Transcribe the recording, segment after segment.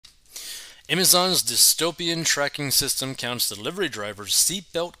Amazon's dystopian tracking system counts delivery drivers'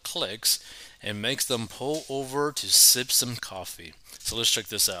 seatbelt clicks and makes them pull over to sip some coffee. So let's check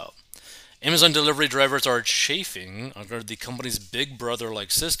this out. Amazon delivery drivers are chafing under the company's big brother like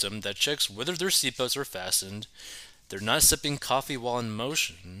system that checks whether their seatbelts are fastened, they're not sipping coffee while in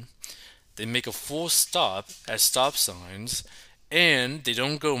motion, they make a full stop at stop signs, and they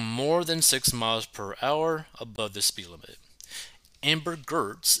don't go more than 6 miles per hour above the speed limit. Amber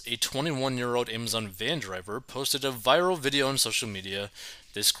Gertz, a 21-year-old Amazon van driver, posted a viral video on social media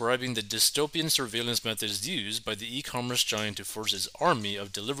describing the dystopian surveillance methods used by the e-commerce giant to force its army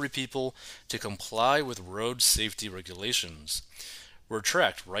of delivery people to comply with road safety regulations. We're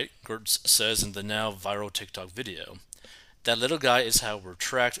tracked, right? Gertz says in the now viral TikTok video. That little guy is how we're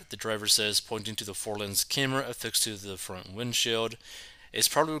tracked, the driver says, pointing to the 4-lens camera affixed to the front windshield. It's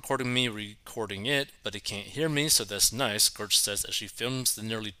probably recording me recording it, but it can't hear me, so that's nice, Gertz says as she films the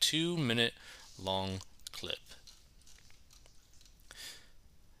nearly 2 minute long clip.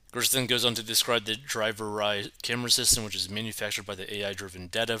 Gertz then goes on to describe the driver eye camera system, which is manufactured by the AI driven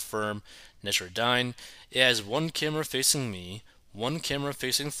data firm Netrodyne. It has one camera facing me, one camera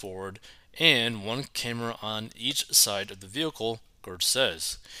facing forward, and one camera on each side of the vehicle, Gertz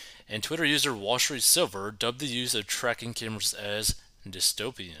says. And Twitter user Wall Street Silver dubbed the use of tracking cameras as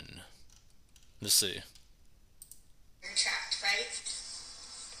dystopian. Let's see. You're tracked, right?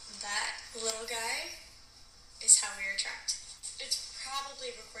 That little guy is how we are tracked. It's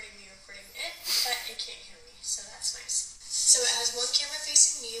probably recording me recording it, but it can't hear me, so that's nice. So it has one camera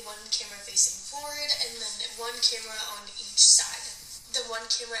facing me, one camera facing forward, and then one camera on each side. The one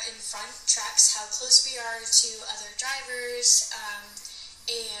camera in front tracks how close we are to other drivers,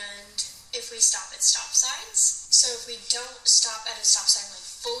 and if we stop at stop signs. So if we don't stop at a stop sign, like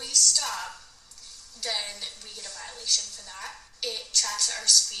fully stop, then we get a violation for that. It tracks our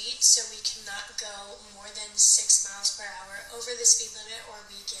speed, so we cannot go more than 6 miles per hour over the speed limit or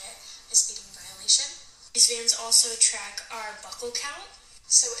we get a speeding violation. These vans also track our buckle count,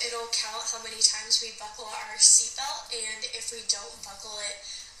 so it'll count how many times we buckle our seatbelt, and if we don't buckle it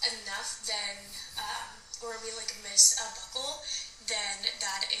enough, then, or we miss a buckle, then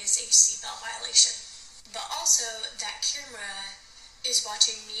that is a seatbelt violation. But also, that camera is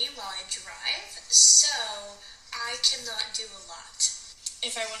watching me while I drive, so I cannot do a lot.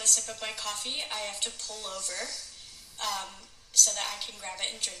 If I want to sip up my coffee, I have to pull over so that I can grab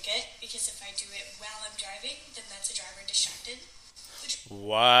it and drink it, because if I do it while I'm driving, then that's a driver distracted, which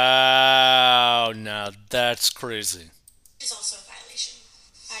Wow, now that's crazy. is also a violation.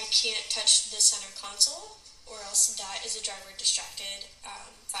 I can't touch the center console, or else that is a driver distracted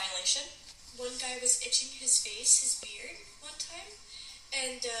violation. One guy was itching his face, his beard, one time,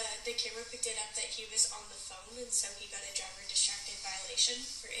 and the camera picked it up that he was on the phone, and so he got a driver distracted violation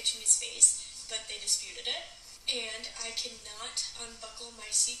for itching his face, but they disputed it. And I cannot unbuckle my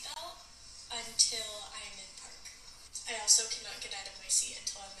seatbelt until I am in park. I also cannot get out of my seat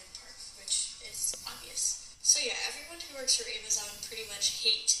until I'm in park, which is obvious. So yeah, everyone who works for Amazon pretty much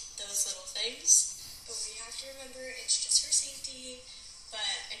hate those little things, but we have to remember it's just for safety.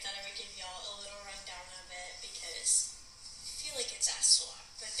 But I thought I would give y'all a little rundown of it because I feel like it's asked a lot.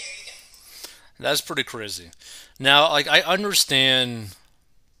 But there you go. That's pretty crazy. Now, I understand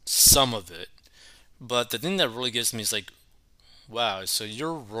some of it, but the thing that really gets me is wow, so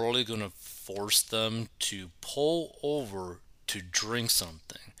you're really gonna force them to pull over to drink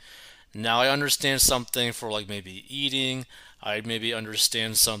something. Now I understand something for maybe eating. I maybe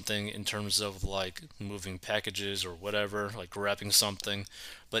understand something in terms of moving packages or whatever, like wrapping something.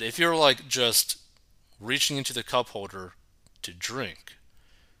 But if you're just reaching into the cup holder to drink,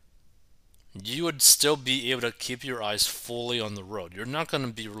 you would still be able to keep your eyes fully on the road. You're not going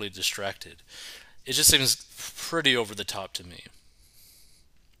to be really distracted. It just seems pretty over the top to me.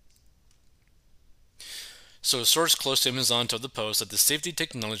 So, a source close to Amazon told the Post that the safety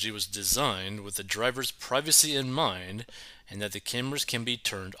technology was designed with the driver's privacy in mind and that the cameras can be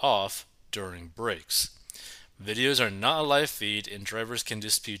turned off during breaks. Videos are not a live feed, and drivers can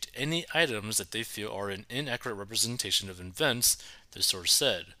dispute any items that they feel are an inaccurate representation of events, the source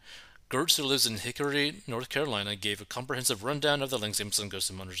said. Gertz, who lives in Hickory, North Carolina, gave a comprehensive rundown of the lengths Amazon goes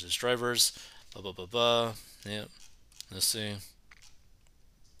to monitor its drivers. Blah, blah, blah, blah. Yep. Let's see.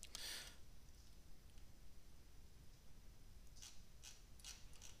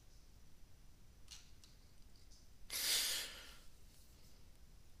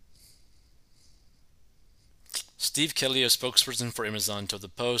 Steve Kelly, a spokesperson for Amazon, told the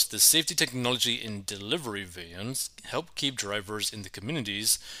Post the safety technology in delivery vans help keep drivers in the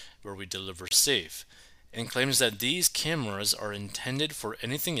communities where we deliver safe, and claims that these cameras are intended for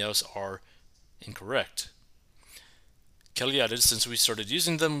anything else are Incorrect. Kelly added, since we started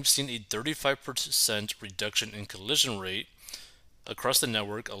using them, we've seen a 35% reduction in collision rate across the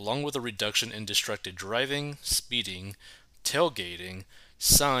network, along with a reduction in distracted driving, speeding, tailgating,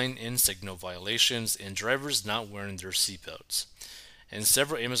 sign and signal violations, and drivers not wearing their seatbelts. And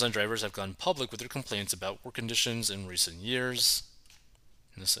several Amazon drivers have gone public with their complaints about work conditions in recent years.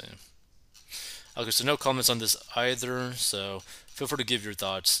 Let's see. Okay, so no comments on this either, so feel free to give your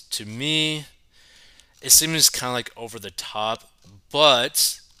thoughts. To me, it seems kind of like over the top,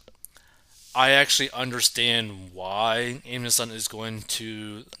 but I actually understand why Amazon is going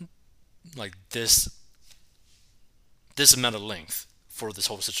to like this amount of length for this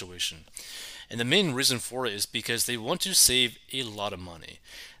whole situation. And the main reason for it is because they want to save a lot of money.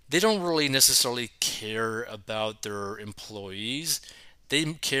 They don't really necessarily care about their employees.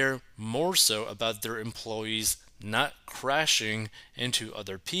 They care more so about their employees not crashing into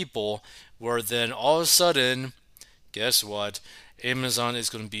other people, where then all of a sudden, guess what? Amazon is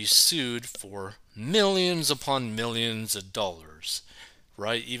going to be sued for millions upon millions of dollars,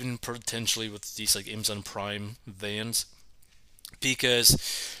 right? Even potentially with these like Amazon Prime vans,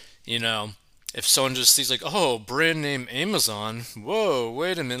 because you know, if someone just sees like, oh, brand name Amazon, whoa,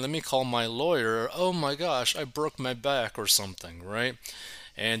 wait a minute, let me call my lawyer. Oh my gosh, I broke my back or something, right?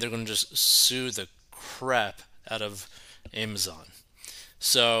 And they're going to just sue the crap out of Amazon.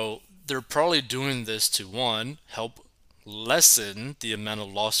 So they're probably doing this to one, help lessen the amount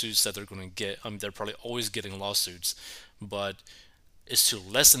of lawsuits that they're going to get. I mean, they're probably always getting lawsuits, but it's to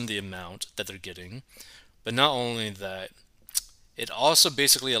lessen the amount that they're getting. But not only that, it also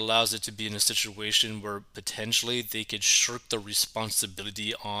basically allows it to be in a situation where potentially they could shirk the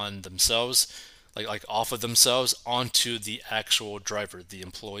responsibility on themselves, like off of themselves onto the actual driver, the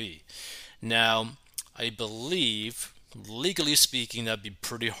employee. Now, I believe legally speaking that'd be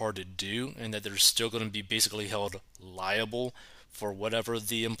pretty hard to do, and that they're still going to be basically held liable for whatever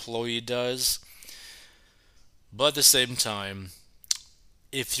the employee does. But at the same time,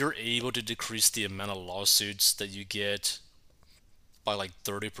 if you're able to decrease the amount of lawsuits that you get by like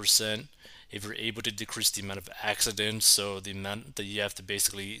 30%, if you're able to decrease the amount of accidents, so the amount that you have to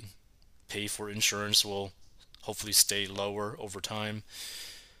basically pay for insurance will hopefully stay lower over time,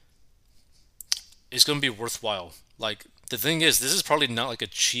 it's going to be worthwhile. Like, the thing is, this is probably not like a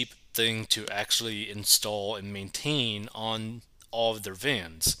cheap thing to actually install and maintain on all of their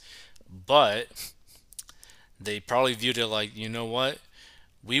vans, but they probably viewed it like, you know what,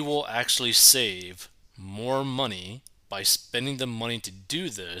 we will actually save more money by spending the money to do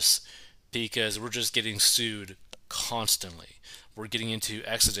this, because we're just getting sued constantly. We're getting into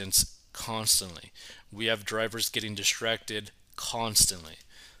accidents constantly. We have drivers getting distracted constantly,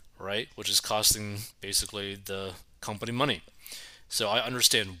 right? Which is costing basically the company money. So I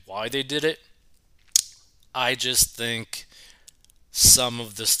understand why they did it. I just think some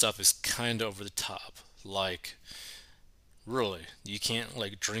of this stuff is kind of over the top. Like, really, you can't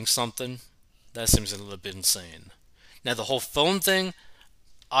like drink something? That seems a little bit insane. Now, the whole phone thing,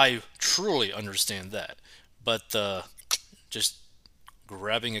 I truly understand that. But just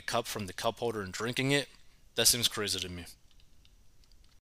grabbing a cup from the cup holder and drinking it, that seems crazy to me.